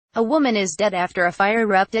A woman is dead after a fire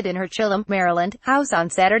erupted in her Chilham, Maryland, house on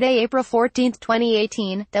Saturday, April 14,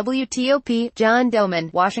 2018. WTOP, John Doman,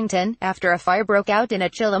 Washington. After a fire broke out in a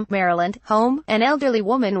Chilham, Maryland, home, an elderly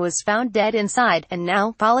woman was found dead inside, and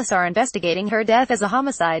now, police are investigating her death as a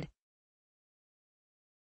homicide.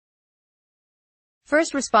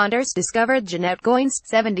 First responders discovered Jeanette Goins,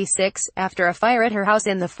 76, after a fire at her house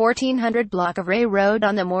in the 1400 block of Ray Road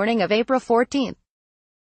on the morning of April 14.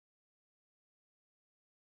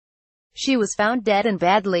 She was found dead and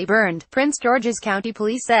badly burned, Prince George's County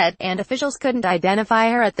Police said, and officials couldn't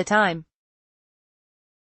identify her at the time.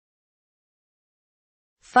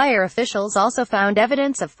 Fire officials also found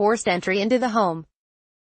evidence of forced entry into the home.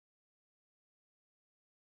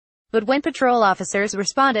 But when patrol officers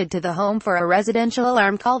responded to the home for a residential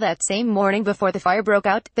alarm call that same morning before the fire broke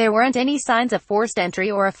out, there weren't any signs of forced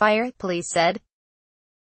entry or a fire, police said.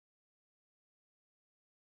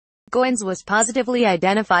 Goins was positively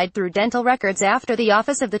identified through dental records after the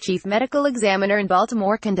Office of the Chief Medical Examiner in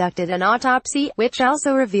Baltimore conducted an autopsy, which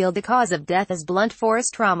also revealed the cause of death as blunt force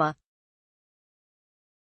trauma.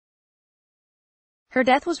 Her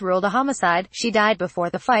death was ruled a homicide. She died before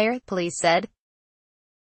the fire, police said.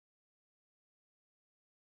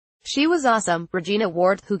 She was awesome, Regina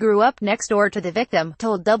Ward, who grew up next door to the victim,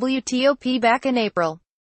 told WTOP back in April.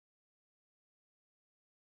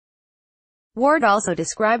 Ward also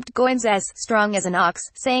described Goins as strong as an ox,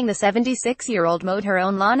 saying the 76-year-old mowed her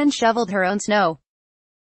own lawn and shoveled her own snow.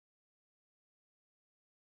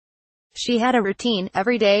 She had a routine.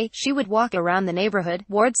 Every day, she would walk around the neighborhood,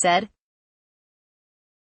 Ward said.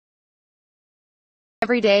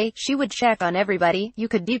 Every day, she would check on everybody. You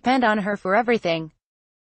could depend on her for everything.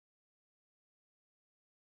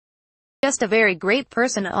 Just a very great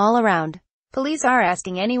person all around. Police are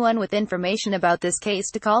asking anyone with information about this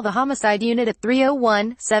case to call the homicide unit at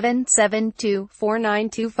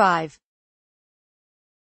 301-772-4925.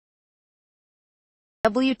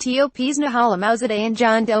 WTOP's Nahala Mouzadeh and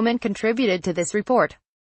John Doman contributed to this report.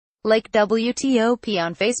 Like WTOP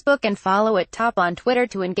on Facebook and follow it top on Twitter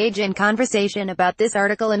to engage in conversation about this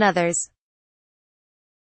article and others.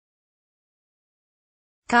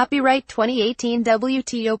 Copyright 2018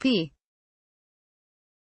 WTOP.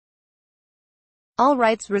 All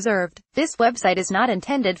rights reserved. This website is not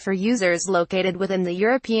intended for users located within the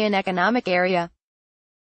European Economic Area.